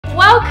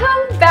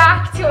Welcome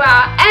back to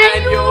our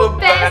annual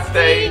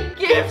birthday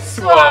gift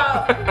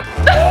swap.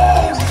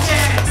 Oh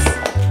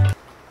yes!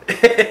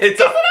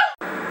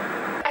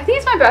 I think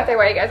it's my birthday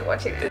while you guys are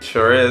watching this. It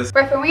sure is.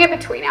 We're filming it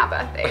between our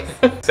birthdays.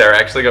 Sarah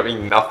actually got me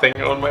nothing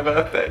on my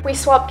birthday. We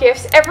swap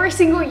gifts every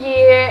single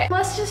year.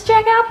 Let's just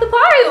check out the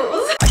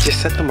piles. I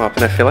just set them up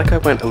and I feel like I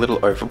went a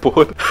little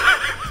overboard.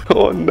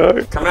 Oh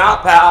no. Come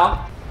out,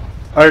 pal.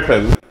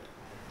 Open.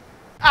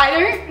 I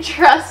don't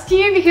trust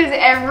you because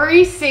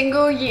every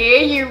single year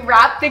you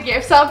wrap the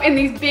gifts up in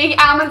these big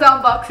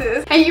Amazon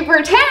boxes and you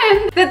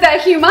pretend that they're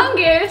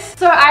humongous.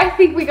 So I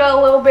think we got a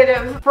little bit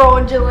of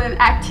fraudulent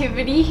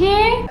activity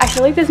here. I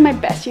feel like this is my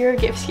best year of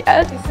gifts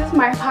yet. This is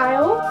my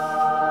pile.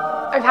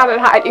 I've had it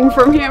hiding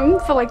from him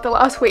for like the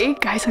last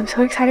week. Guys, I'm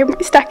so excited. My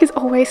stack is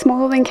always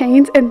smaller than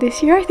Kane's and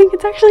this year I think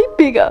it's actually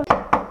bigger.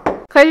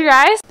 Close your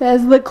eyes.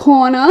 There's the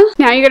corner.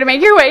 Now you gotta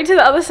make your way to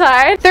the other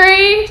side.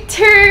 3,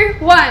 2,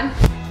 1.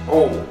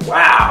 Oh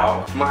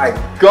wow, my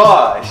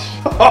gosh.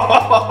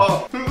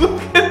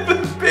 Look at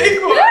the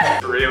big one.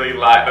 It's really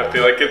light, I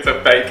feel like it's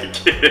a fake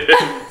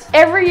gift.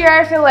 Every year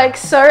I feel like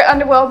so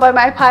underwhelmed by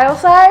my pile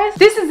size.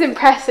 This is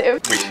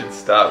impressive. We should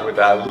start with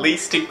our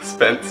least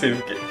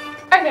expensive gift.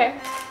 Okay.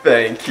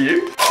 Thank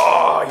you.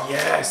 Oh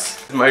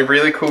yes, my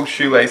really cool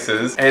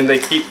shoelaces and they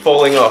keep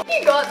falling off.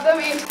 You got them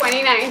in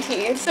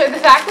 2019, so the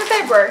fact that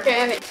they're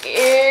broken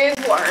is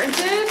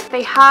warranted.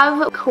 They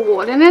have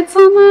coordinates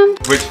on them.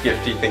 Which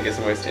gift do you think is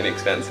the most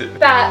inexpensive?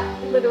 That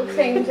little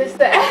thing just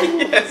there.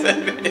 Yes,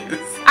 it is.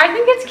 I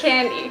think it's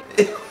candy.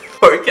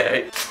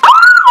 Okay. Ah!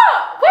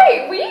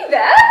 Wait, were you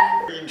there?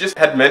 You just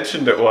had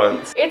mentioned it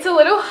once. It's a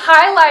little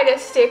highlighter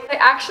stick. I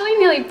actually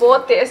nearly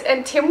bought this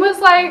and Tim was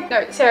like,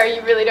 no, Sarah,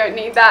 you really don't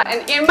need that.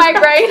 And in my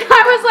brain,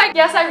 I was like,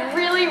 yes, I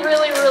really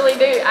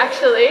do,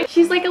 actually.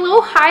 She's like a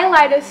little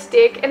highlighter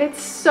stick and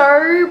it's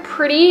so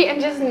pretty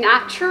and just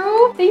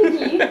natural. Thank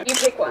you. You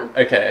pick one.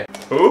 Okay.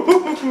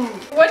 Ooh.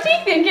 What do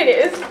you think it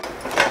is?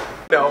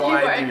 No You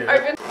idea. won't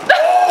open.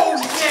 Oh,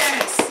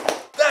 yes!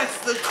 That's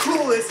the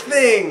coolest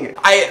thing!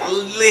 I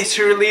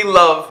literally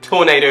love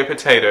tornado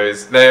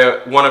potatoes. They're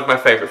one of my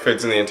favorite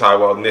foods in the entire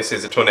world, and this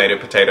is a tornado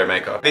potato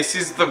maker. This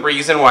is the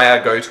reason why I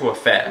go to a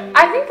fair.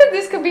 I think that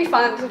this could be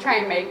fun to try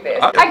and make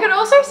this. Okay. I could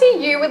also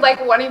see you with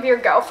like one of your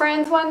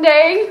girlfriends one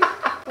day.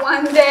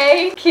 One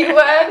day,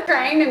 keyword,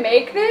 trying to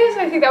make this.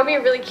 I think that would be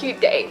a really cute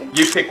date.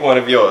 You pick one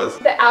of yours.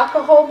 The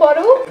alcohol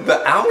bottle.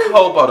 The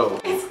alcohol bottle.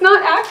 It's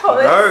not alcohol,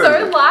 No. it's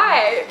so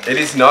light. It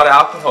is not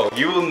alcohol.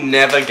 You will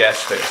never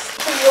guess this.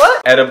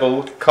 What?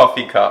 Edible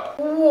coffee cup.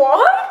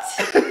 What?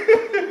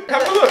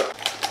 Have a look.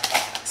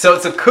 So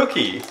it's a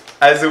cookie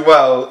as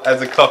well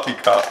as a coffee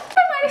cup.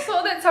 I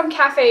saw that some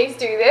cafes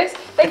do this.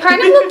 They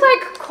kind of look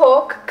like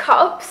cork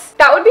cups.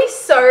 That would be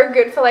so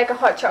good for like a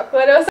hot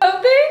chocolate or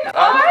something. Oh,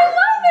 I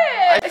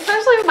love it.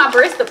 Especially with my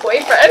barista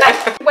boyfriend.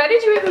 Where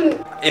did you even...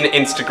 An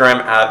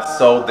Instagram ad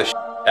sold the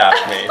out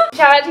of me.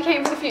 Shout out to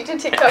Kane for the future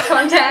TikTok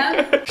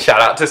content.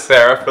 Shout out to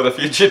Sarah for the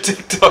future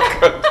TikTok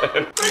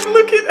content. Like,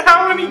 look at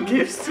how many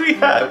gifts we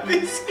have.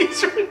 This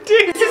is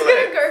ridiculous. This is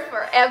gonna go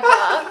forever.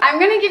 I'm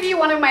gonna give you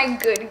one of my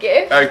good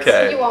gifts.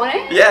 Okay. You want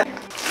it? Yeah.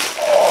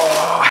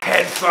 Oh,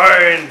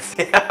 headphones.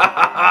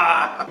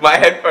 My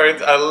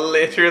headphones are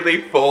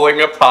literally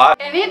falling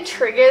apart. And it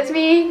triggers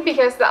me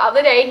because the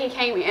other day he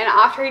came in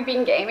after he'd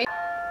been gaming.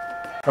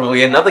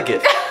 Probably another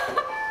gift.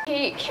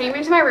 He came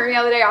into my room the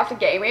other day after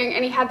gaming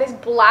and he had this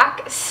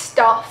black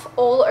stuff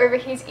all over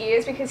his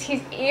ears because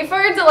his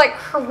earphones are like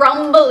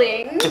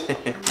crumbling.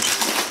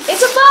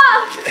 It's a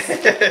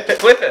box!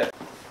 Flip it.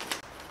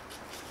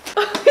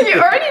 You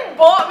already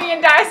bought me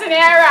a Dyson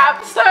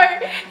Airwrap, so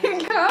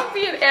it can't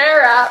be an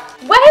Airwrap.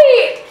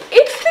 Wait!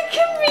 It's the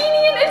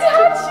convenient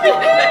attachment!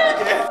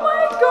 Oh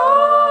my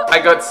god! I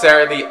got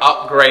Sarah the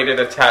upgraded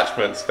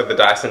attachments for the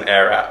Dyson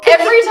Airwrap.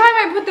 Every time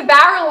I put the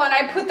barrel on,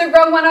 I put the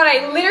wrong one on.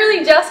 I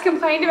literally just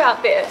complained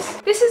about this.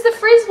 This is the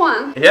frizz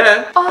one.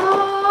 Yeah.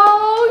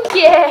 Oh,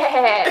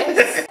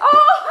 yes.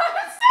 Oh,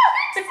 I'm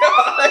so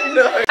excited. I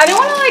know. I don't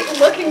want to like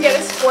look and get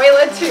a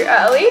spoiler too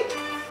early.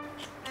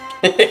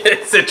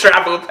 It's a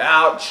travel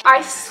pouch.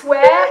 I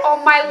swear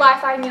on my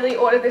life I nearly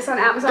ordered this on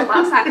Amazon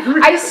last night.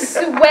 I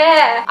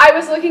swear I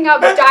was looking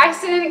up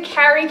Dyson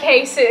carry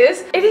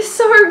cases. It is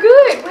so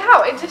good.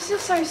 Wow, it just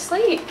is so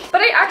sleek. But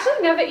I actually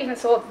never even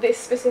saw this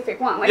specific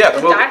one, like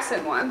the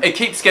Dyson one. It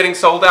keeps getting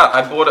sold out.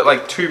 I bought it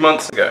like 2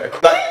 months ago.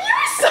 You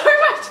are so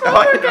much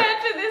more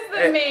prepared for this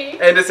than me.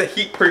 And it's a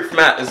heat-proof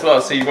mat as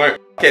well, so you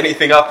won't get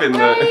anything up in the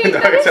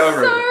hotel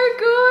room. So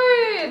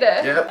good.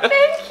 Yep.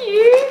 Thank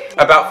you.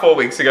 About 4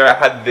 weeks ago, I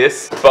had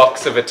this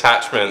box of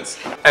attachments,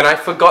 and I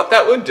forgot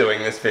that we're doing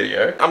this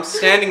video. I'm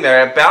standing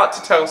there about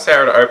to tell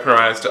Sarah to open her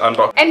eyes to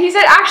unbox. And he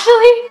said,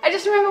 actually, I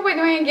just remember we're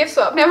doing a gift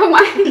swap. Never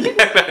mind.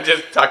 And I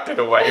just tucked it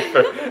away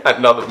for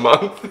another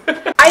month.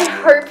 I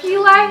hope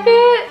you like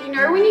it. You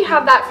know when you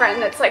have that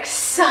friend that's like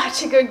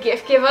such a good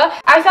gift giver?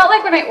 I felt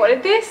like when I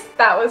ordered this,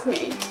 that was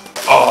me.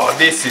 Oh,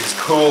 this is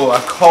cool.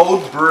 A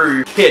cold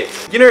brew kit.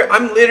 You know,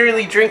 I'm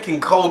literally drinking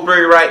cold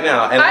brew right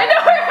now, and I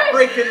know, right?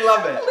 freaking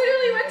love it.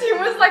 Literally when Tim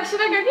was like,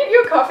 should I go get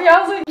you a coffee? I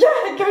was like,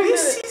 yeah, go get it.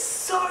 This is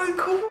so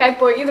I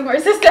bought you the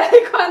most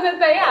aesthetic one that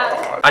they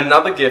have.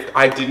 Another gift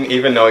I didn't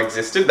even know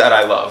existed that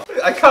I love.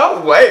 I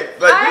can't wait.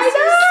 Like, this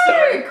is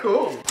so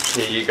cool.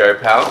 Here you go,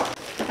 pal.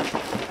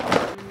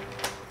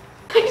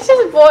 I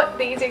just bought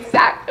these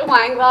exact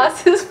wine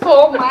glasses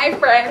for my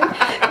friend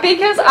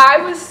because I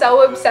was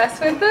so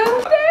obsessed with them.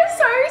 They're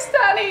so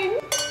stunning.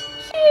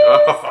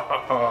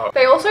 Cheers.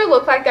 They also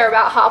look like they're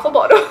about half a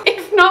bottle,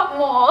 if not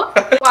more.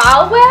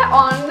 While we're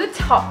on the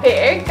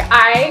topic,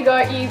 I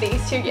got you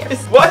these two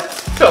gifts. What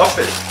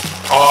topic?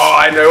 Oh,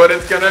 I know what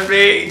it's gonna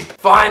be.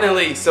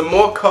 Finally, some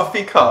more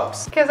coffee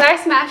cups. Because I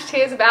smashed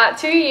his about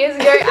 2 years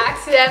ago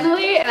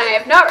accidentally and I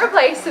have not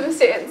replaced them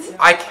since.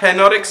 I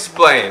cannot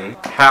explain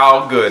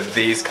how good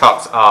these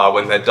cups are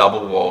when they're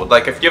double walled.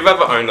 Like, if you've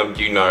ever owned them,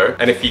 you know.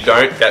 And if you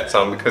don't, get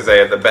some because they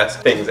are the best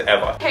things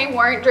ever. Kane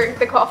won't drink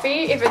the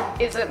coffee if it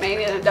isn't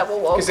made in a double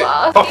walled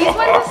glass. These ones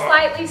are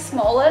slightly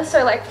smaller,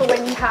 so like for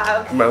when you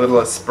have my little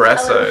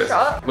espressos. A little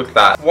shot. Look at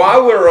that.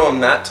 While we're on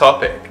that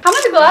topic. How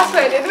much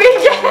glassware did we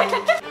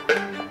get?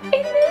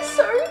 It is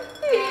so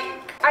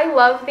thick. I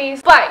love these,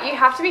 but you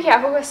have to be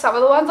careful because some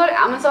of the ones on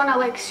Amazon are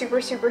like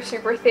super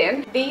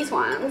thin. These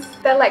ones,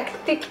 they're like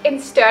thick and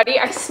sturdy.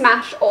 I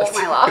smashed all of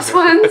my last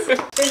ones.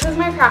 This is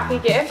my crappy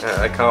gift.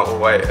 I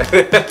can't wait.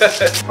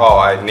 Oh,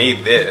 I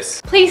need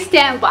this. Please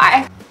stand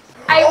by.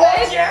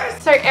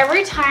 Yes. So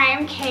every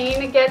time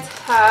Kane gets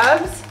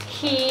herbs,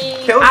 he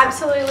kills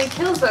absolutely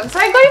kills them. So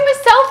I got him a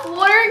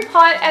self-watering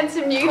pot and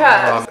some new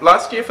herbs.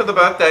 Last year for the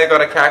birthday I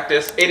got a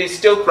cactus. It is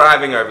still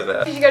thriving over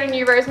there. She got a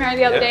new rosemary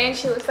the other day and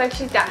she looks like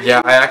she's dying.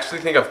 Yeah, I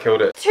actually think I've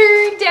killed it.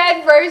 2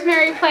 dead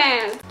rosemary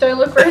plants. Don't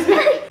look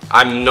rosemary.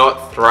 I'm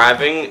not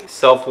thriving.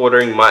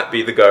 Self-watering might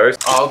be the go.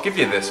 I'll give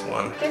you this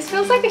one. This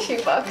feels like a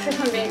shoebox if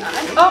I'm being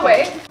honest. Oh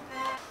wait.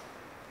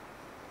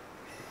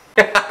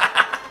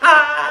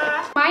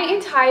 My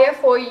entire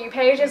For You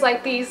page is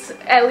like these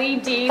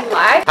LED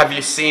lights. Have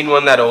you seen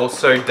one that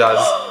also does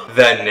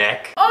the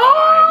neck?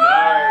 Oh!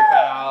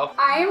 I know, pal.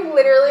 I am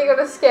literally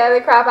gonna scare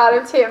the crap out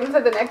of Tim for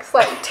the next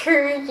like 2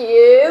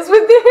 years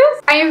with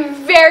this. I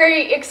am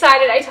very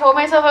excited. I told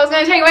myself I was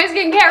gonna take my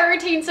skincare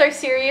routine so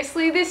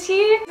seriously this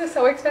year. They're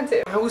so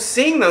expensive. I was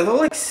seeing them. They're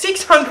like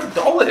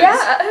 $600.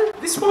 Yeah.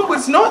 This one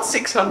was not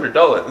 $600.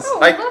 Oh,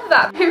 I love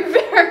that. I'm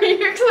very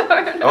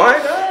excited. Oh,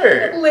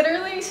 I know.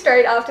 Literally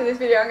straight after this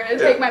video, I'm gonna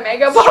take my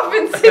makeup off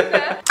and sit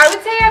there. I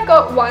would say I've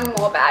got one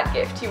more bad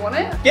gift. Do you want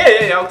it?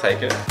 Yeah, I'll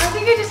take it. I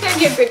think I just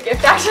gave you a good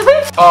gift actually.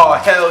 Oh,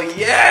 hell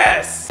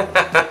yes!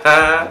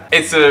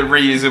 It's a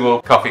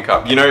reusable coffee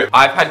cup. You know,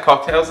 I've had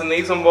cocktails in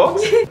these on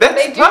box.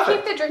 They do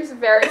keep the drinks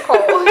very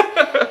cold.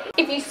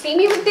 If you see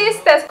me with this,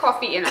 there's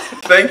coffee in it.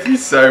 Thank you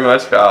so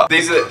much, pal.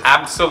 These are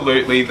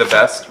absolutely the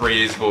best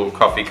reusable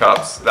coffee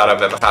cups that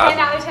I've ever had. 10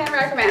 out of 10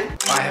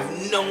 recommend. I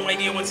have no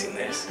idea what's in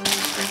this.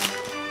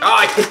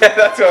 Oh, yeah,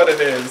 that's what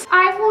it is.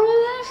 I've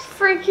wanted a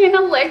freaking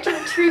electric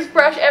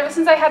toothbrush ever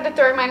since I had to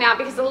throw mine out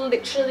because it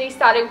literally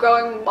started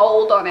growing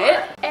mold on it.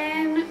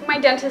 And my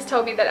dentist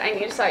told me that I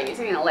need to start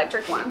using an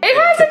electric one. It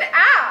has an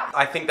app!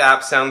 I think the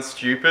app sounds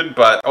stupid,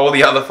 but all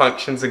the other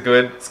functions are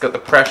good. It's got the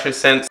pressure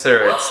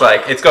sensor. It's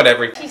like, it's got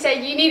everything. She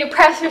said, you need a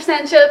pressure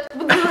sensor.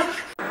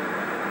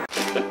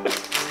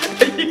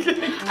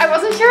 I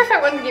wasn't sure if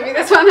I wanted to give you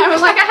this one. I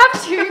was like, I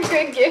have 2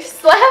 good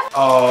gifts left.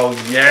 Oh,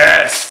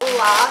 yes.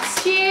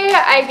 Last year,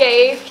 I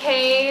gave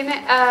Kane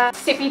a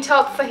sippy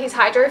top for his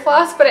hydro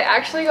flask, but I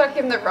actually got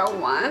him the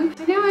wrong one.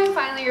 So now I'm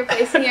finally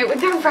replacing it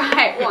with the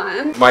right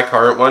one. My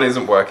current one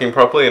isn't working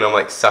properly and I'm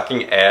like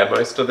sucking air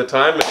most of the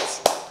time.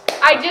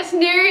 I just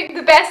knew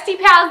the bestie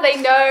pals,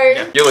 they know.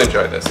 Yeah, you'll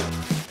enjoy this.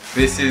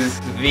 This is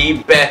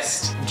the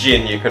best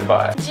gin you can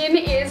buy. Gin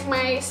is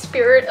my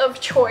spirit of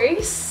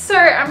choice, so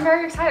I'm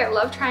very excited. I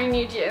love trying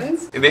new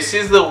gins. This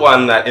is the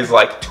one that is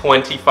like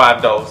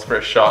 $25 for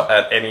a shot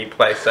at any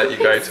place that you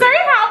go to. So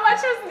how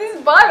much was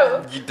this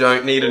bottle? You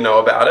don't need to know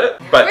about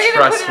it, but trust me. We're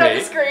gonna put it on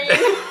the screen.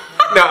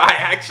 No, I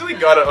actually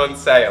got it on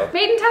sale.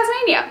 Made in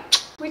Tasmania,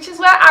 which is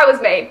where I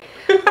was made.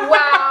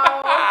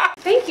 Wow.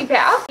 Thank you,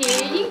 pal.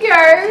 Here you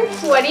go.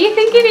 What do you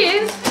think it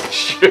is?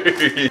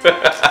 Shoes.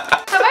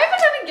 Have I ever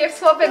done a gift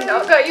swap and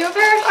not got you a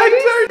pair of shoes? I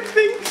don't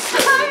think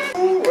so.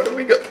 Ooh, what do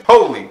we got?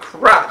 Holy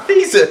crap,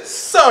 these are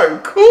so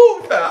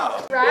cool,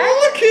 pal.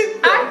 Right? Look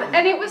at them.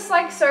 And it was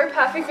like so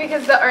perfect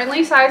because the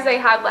only size they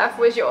had left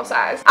was your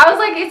size. I was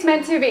like, it's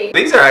meant to be.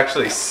 These are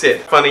actually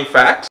sick. Funny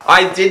fact,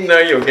 I did know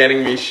you were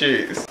getting me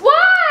shoes.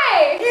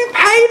 Why? You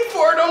paid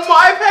for it on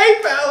my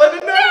PayPal. I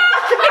didn't know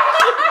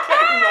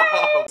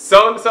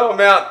so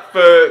amount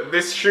for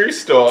this shoe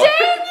store. Dang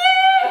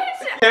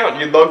it! Account.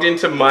 You logged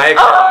into my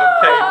account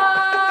and paid.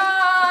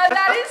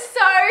 That is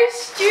so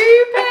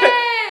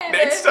stupid.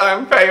 Next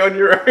time, pay on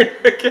your own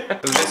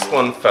account. This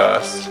one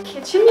first.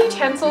 Kitchen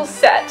utensil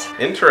set.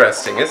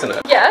 Interesting, isn't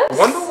it? Yes. I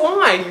wonder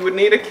why you would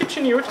need a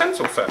kitchen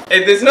utensil set.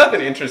 There's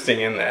nothing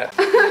interesting in there.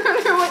 I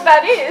don't know what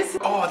that is.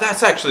 Oh,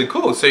 that's actually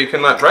cool. So you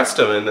can like rest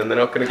them and then they're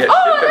not going to get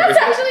Oh, shit that's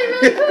everywhere.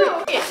 actually really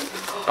cool. Yeah.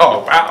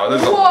 Oh, wow.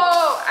 There's Whoa,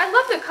 I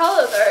love the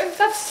color though.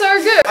 That's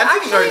so good. I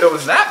didn't know there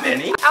was that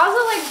many. Ours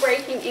are like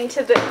breaking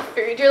into the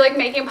food. You're like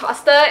making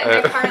pasta and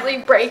they're currently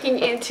breaking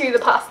into the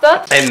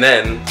pasta. And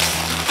then,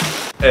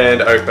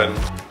 and open.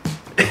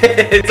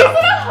 It's Is it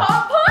a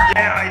hot pot?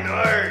 Yeah, I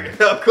know.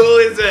 How cool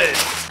is it?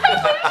 I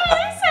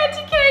literally said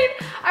to Kane,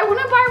 I want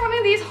to buy one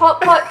of these hot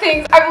pot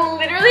things. I will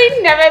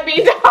literally never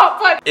be to hot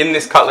pot. In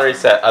this cutlery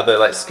set are the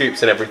like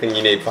scoops and everything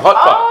you need for hot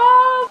pot. Oh.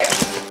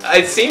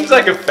 It seems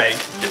like a fake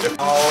gift.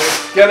 Oh,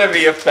 it's gonna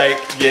be a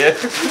fake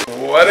gift.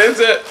 What is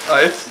it?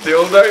 I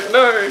still don't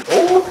know.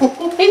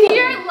 Oh. If you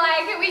don't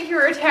like it, we can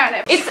return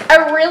it. It's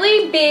a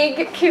really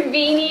big,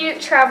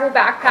 convenient travel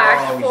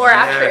backpack for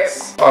our trip.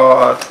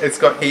 Oh, it's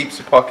got heaps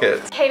of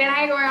pockets. Kate and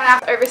I are going on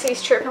our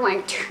overseas trip in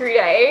like 2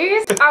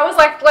 days. I was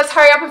like, let's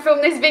hurry up and film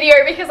this video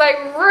because I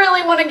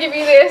really want to give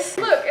you this.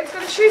 Look, it's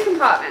got a shoe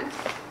compartment.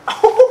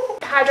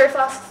 Hydro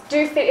flasks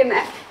do fit in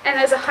there. And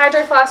there's a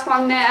hydro flask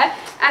one there.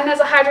 And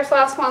there's a hydro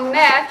flask one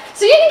there.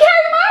 So you can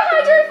carry my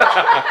hydro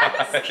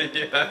flask.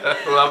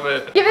 Yeah, love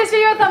it. Give this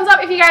video a thumbs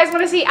up if you guys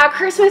want to see our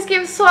Christmas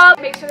gift swap.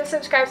 Make sure to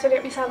subscribe so you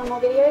don't miss out on more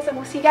videos. And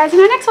we'll see you guys in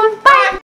our next one. Bye.